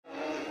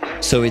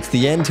So it's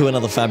the end to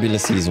another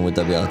fabulous season with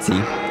WRT.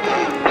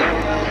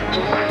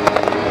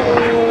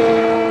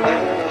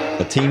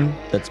 A team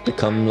that's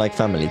become like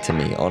family to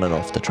me on and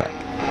off the track.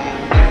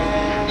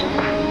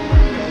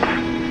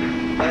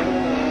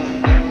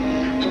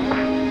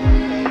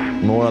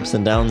 More ups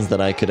and downs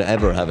than I could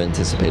ever have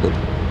anticipated.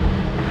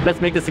 Let's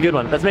make this a good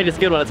one. Let's make this a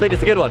good one. Let's make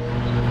this a good one.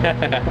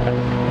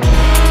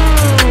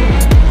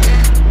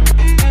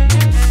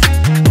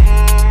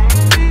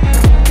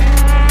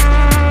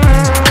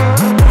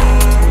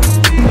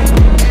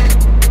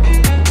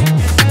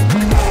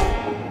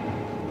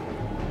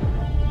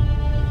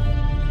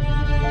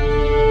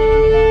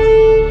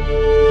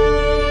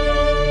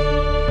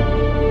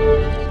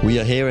 We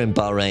are here in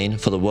Bahrain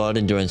for the World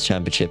Endurance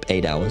Championship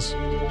 8 hours.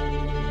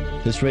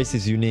 This race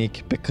is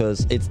unique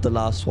because it's the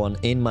last one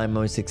in my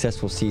most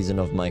successful season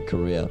of my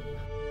career,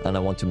 and I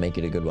want to make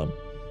it a good one.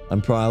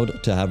 I'm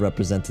proud to have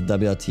represented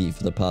WRT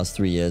for the past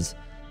 3 years.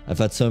 I've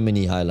had so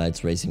many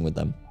highlights racing with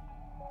them.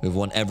 We've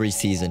won every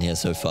season here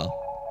so far.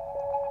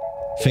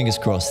 Fingers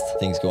crossed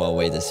things go our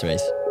way this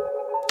race.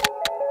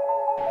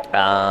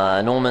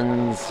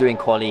 Norman's doing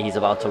quali, he's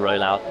about to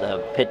roll out. The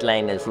pit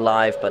lane is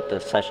live, but the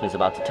session is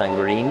about to turn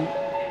green.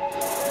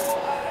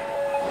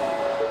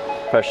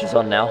 Pressure's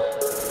on now.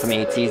 For me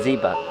it's easy,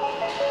 but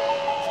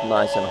it's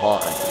nice and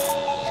hot and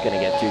he's going to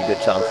get 2 good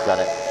chances at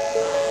it.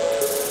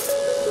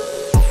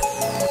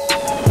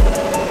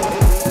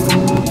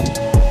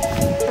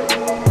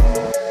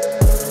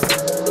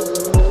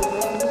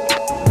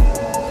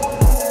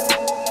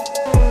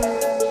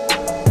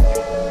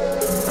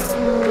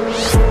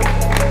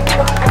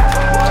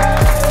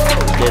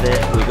 Did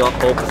it, we got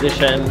pole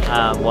position.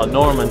 Well,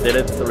 Norman did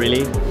it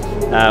really.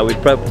 We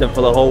prepped him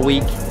for the whole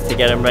week to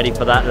get him ready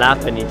for that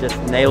lap and he just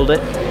nailed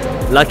it.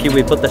 Lucky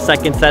we put the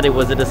second set. It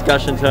was a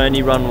discussion to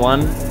only run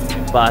one,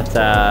 but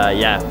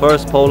yeah,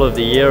 first pole of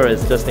the year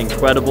is just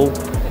incredible.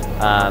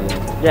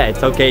 Yeah,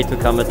 it's okay to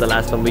come at the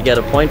last one. We get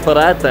a point for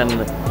that, and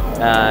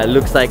it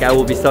looks like I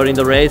will be starting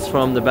the race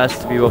from the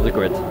best view of the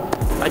grid.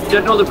 I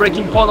didn't know the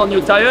braking point on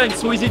your tire. It's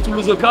so easy to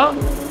lose a car,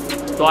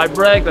 so I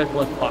braked, but it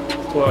was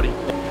too early.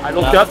 I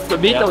looked up a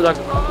bit. I was like,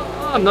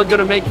 oh, I'm not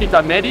gonna make it.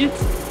 I made it.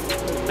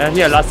 And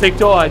yeah, last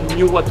sector I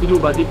knew what to do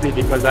basically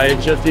because I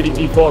just did it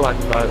before and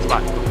it's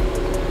fine.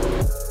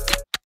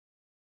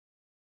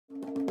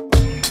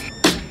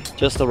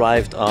 Just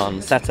arrived on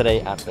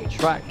Saturday at the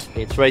track.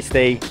 It's race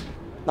day,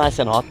 nice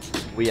and hot.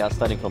 We are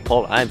starting from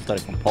pole. I'm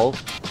starting from pole.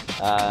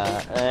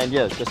 And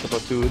yeah, just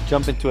about to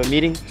jump into a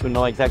meeting to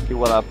know exactly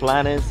what our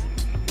plan is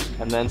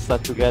and then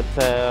start to get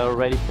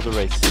ready for the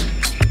race.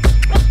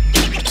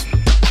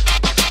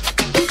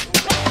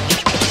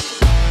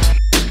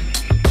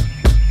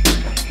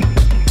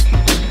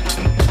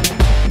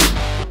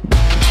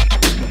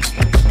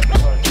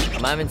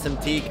 I'm having some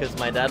tea because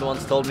my dad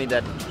once told me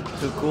that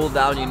to cool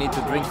down you need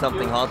to drink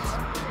something hot.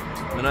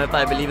 I don't know if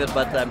I believe it,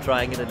 but I'm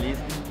trying it at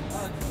least.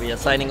 We are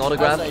signing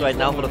autographs right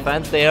now for the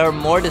fans. They are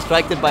more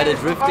distracted by the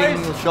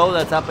drifting show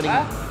that's happening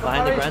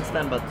behind the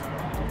grandstand, but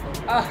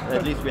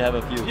at least we have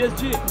a few.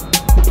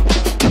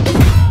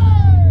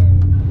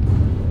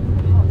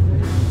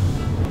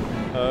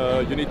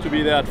 You need to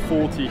be there at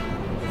 40.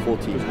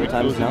 40. What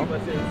time is now?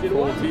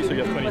 40, so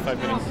you have 25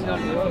 minutes.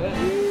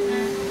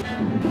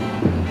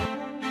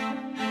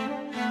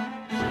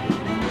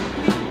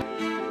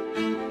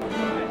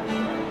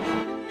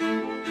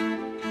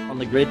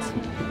 The grid.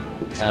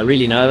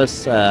 Really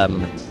nervous.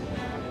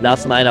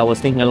 Last night I was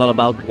thinking a lot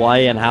about why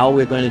and how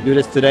we're going to do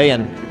this today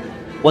and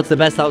what's the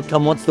best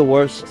outcome, what's the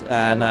worst.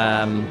 And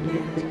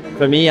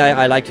for me,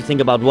 I like to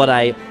think about what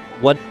I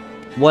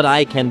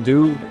can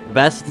do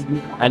best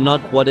and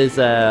not what is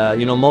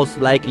you know, most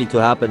likely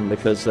to happen,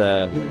 because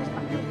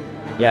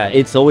yeah,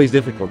 it's always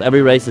difficult.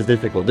 Every race is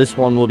difficult. This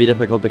one will be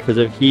difficult because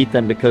of heat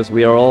and because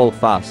we are all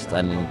fast,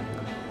 and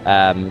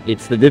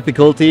it's the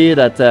difficulty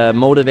that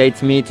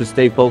motivates me to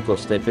stay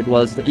focused. If it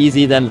was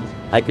easy, then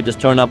I could just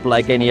turn up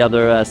like any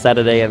other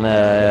Saturday and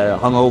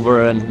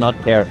hungover and not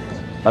care.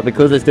 But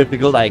because it's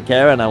difficult, I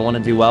care and I want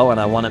to do well and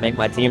I want to make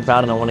my team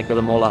proud and I want to give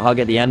them all a hug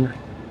at the end.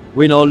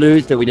 Win or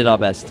lose, that we did our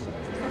best.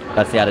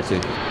 That's the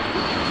attitude.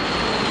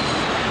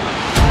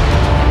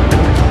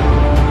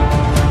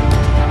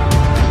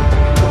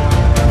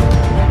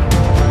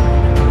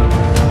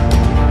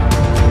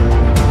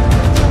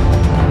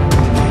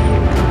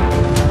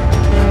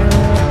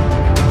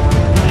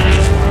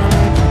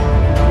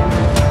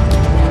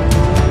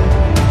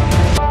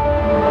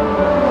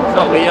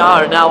 We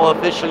are now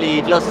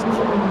officially just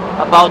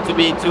about to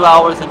be 2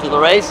 hours into the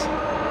race.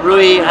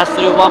 Rui has to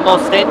do one more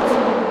stint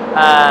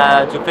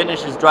to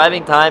finish his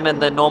driving time,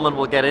 and then Norman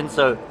will get in.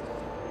 So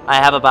I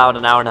have about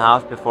an hour and a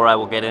half before I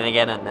will get in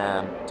again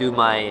and do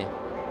my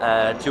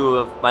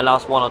my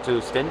last 1 or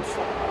 2 stints.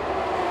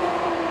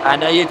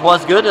 And it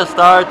was good. A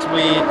start,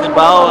 we did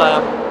well.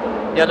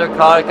 The other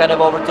car kind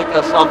of overtook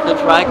us off the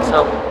track,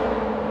 so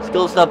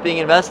still stuff being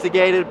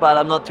investigated, but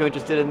I'm not too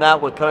interested in that.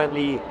 We're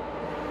currently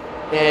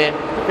in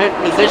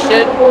 5th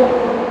position,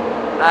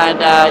 and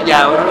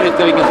yeah, Rui's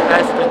doing his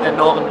best, and then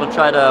Norman will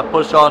try to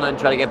push on and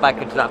try to get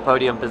back into that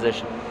podium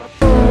position.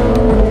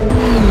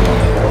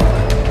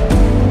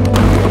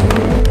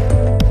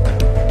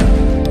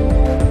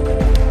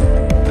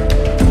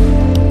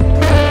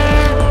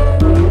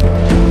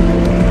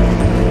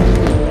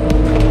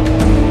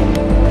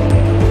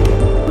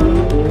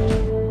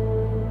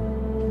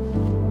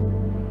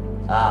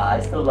 I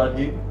still love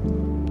you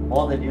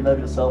more than you love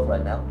yourself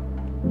right now.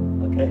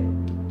 Okay?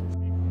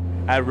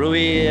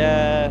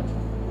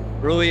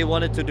 Rui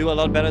wanted to do a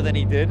lot better than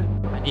he did.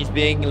 And he's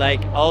being like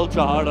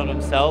ultra hard on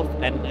himself.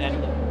 And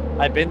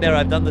I've been there,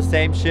 I've done the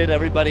same shit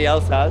everybody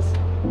else has.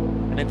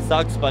 And it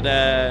sucks, but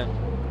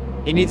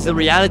he needs a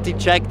reality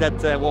check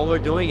that what we're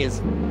doing is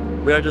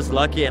we're just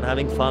lucky and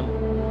having fun.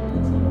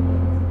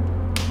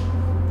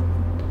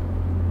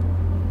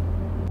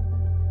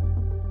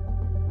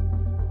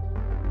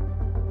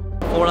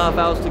 Four and a half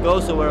hours to go,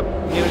 so we're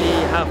nearly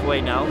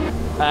halfway now.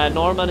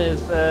 Norman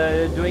is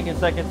doing his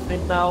second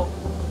stint now.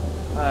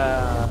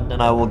 Then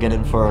I will get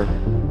in for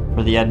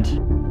the end.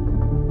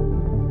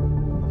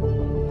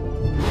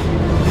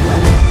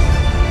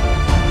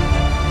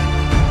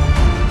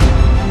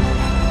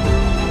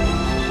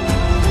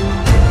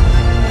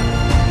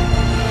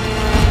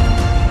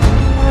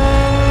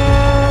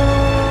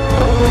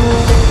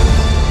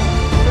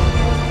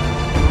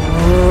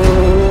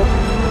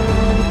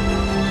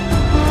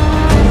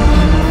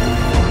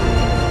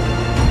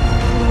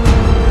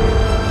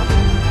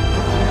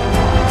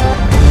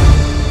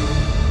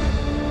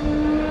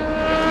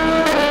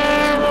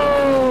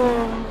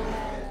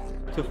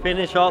 To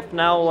finish off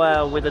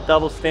now with a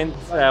double stint,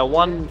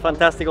 one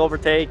fantastic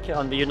overtake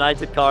on the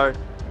United car.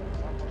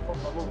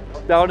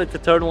 Down into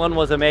turn one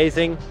was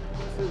amazing.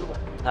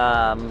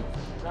 Yeah,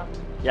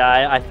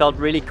 I felt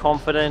really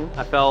confident.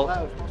 I felt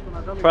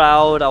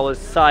proud. I was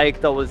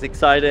psyched. I was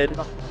excited.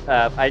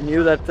 I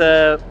knew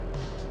that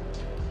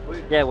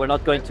yeah, we're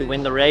not going to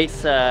win the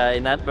race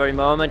in that very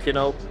moment. You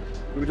know,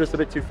 we were just a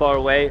bit too far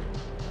away.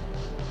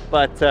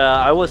 But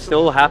I was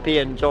still happy,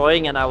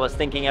 enjoying, and I was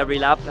thinking every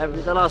lap,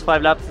 the last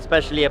 5 laps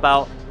especially,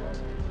 about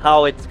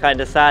how it's kind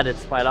of sad.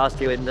 It's my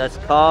last year in this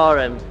car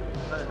and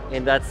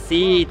in that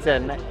seat,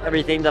 and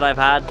everything that I've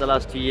had the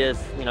last 2 years.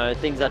 You know,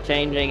 things are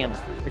changing, and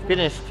we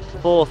finished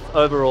 4th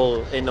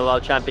overall in the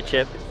World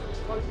Championship.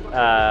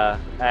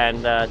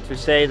 And to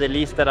say the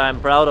least that I'm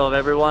proud of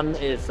everyone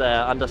is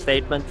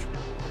understatement.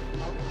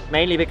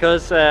 Mainly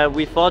because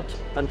we fought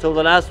until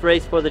the last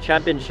race for the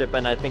championship,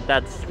 and I think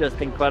that's just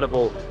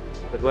incredible.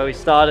 But where we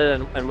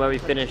started and where we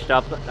finished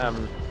up.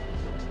 Of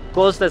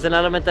course, there's an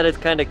element that is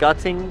kind of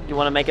gutting. You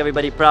want to make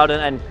everybody proud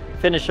and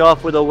finish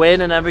off with a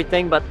win and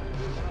everything, but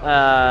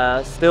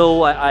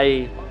still,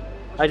 I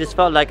just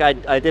felt like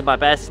I did my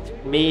best.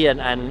 Me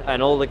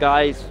and all the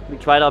guys, we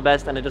tried our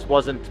best, and it just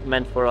wasn't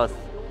meant for us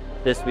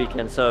this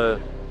weekend. So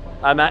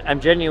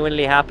I'm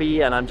genuinely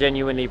happy, and I'm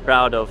genuinely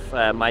proud of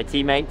my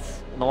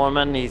teammates.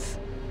 Norman, he's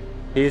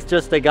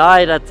just a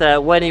guy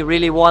that when he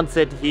really wants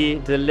it, he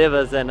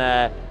delivers, and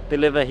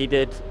deliver he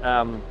did,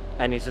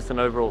 and he's just an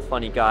overall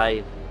funny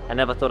guy. I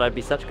never thought I'd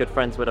be such good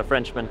friends with a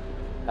Frenchman,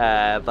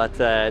 but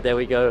there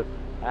we go.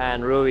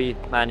 And Rui,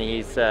 man,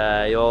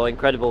 you're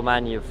incredible,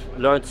 man. You've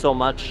learned so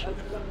much.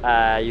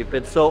 You've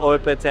been so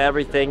open to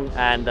everything,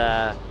 and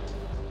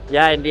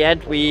yeah, in the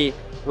end we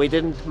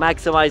didn't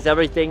maximize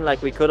everything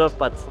like we could have,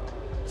 but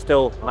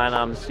still, man,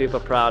 I'm super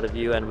proud of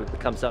you, and we've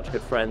become such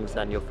good friends,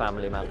 and your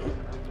family, man.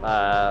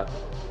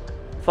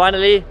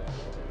 Finally,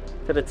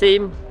 to the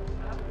team.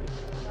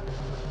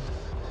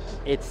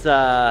 It's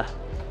I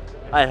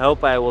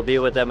hope I will be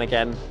with them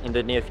again in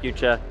the near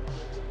future,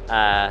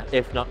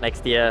 if not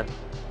next year.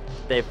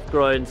 They've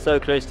grown so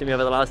close to me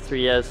over the last 3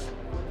 years,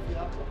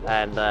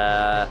 and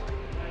yeah,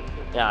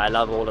 I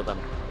love all of them.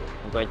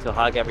 I'm going to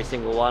hug every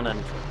single one and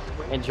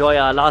enjoy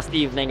our last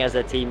evening as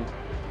a team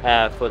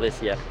for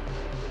this year.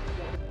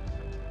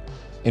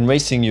 In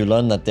racing, you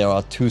learn that there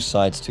are two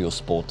sides to your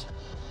sport.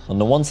 On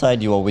the one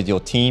side, you are with your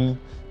team,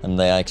 and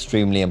they are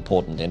extremely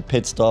important in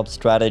pit stop,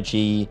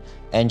 strategy,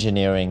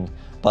 engineering,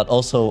 but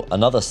also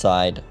another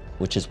side,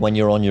 which is when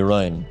you're on your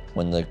own,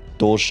 when the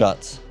door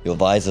shuts, your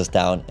visor's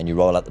down, and you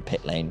roll out the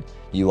pit lane.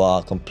 You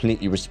are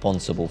completely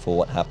responsible for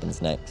what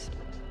happens next.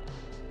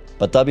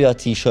 But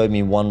WRT showed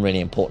me one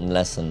really important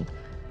lesson,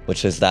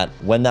 which is that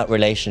when that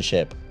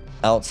relationship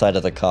outside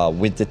of the car,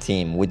 with the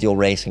team, with your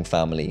racing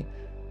family,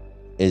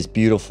 is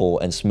beautiful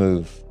and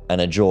smooth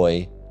and a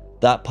joy,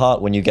 that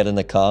part when you get in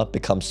the car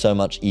becomes so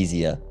much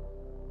easier.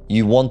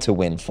 You want to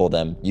win for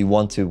them. You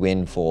want to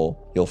win for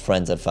your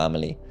friends and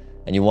family.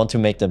 And you want to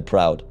make them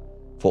proud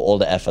for all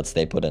the efforts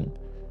they put in.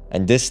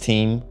 And this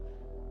team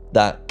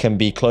that can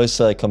be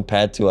closer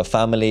compared to a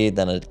family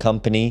than a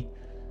company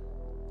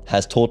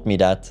has taught me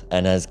that,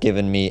 and has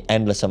given me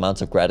endless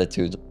amounts of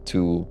gratitude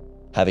to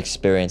have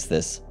experienced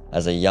this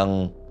as a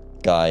young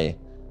guy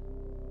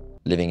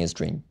living his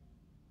dream.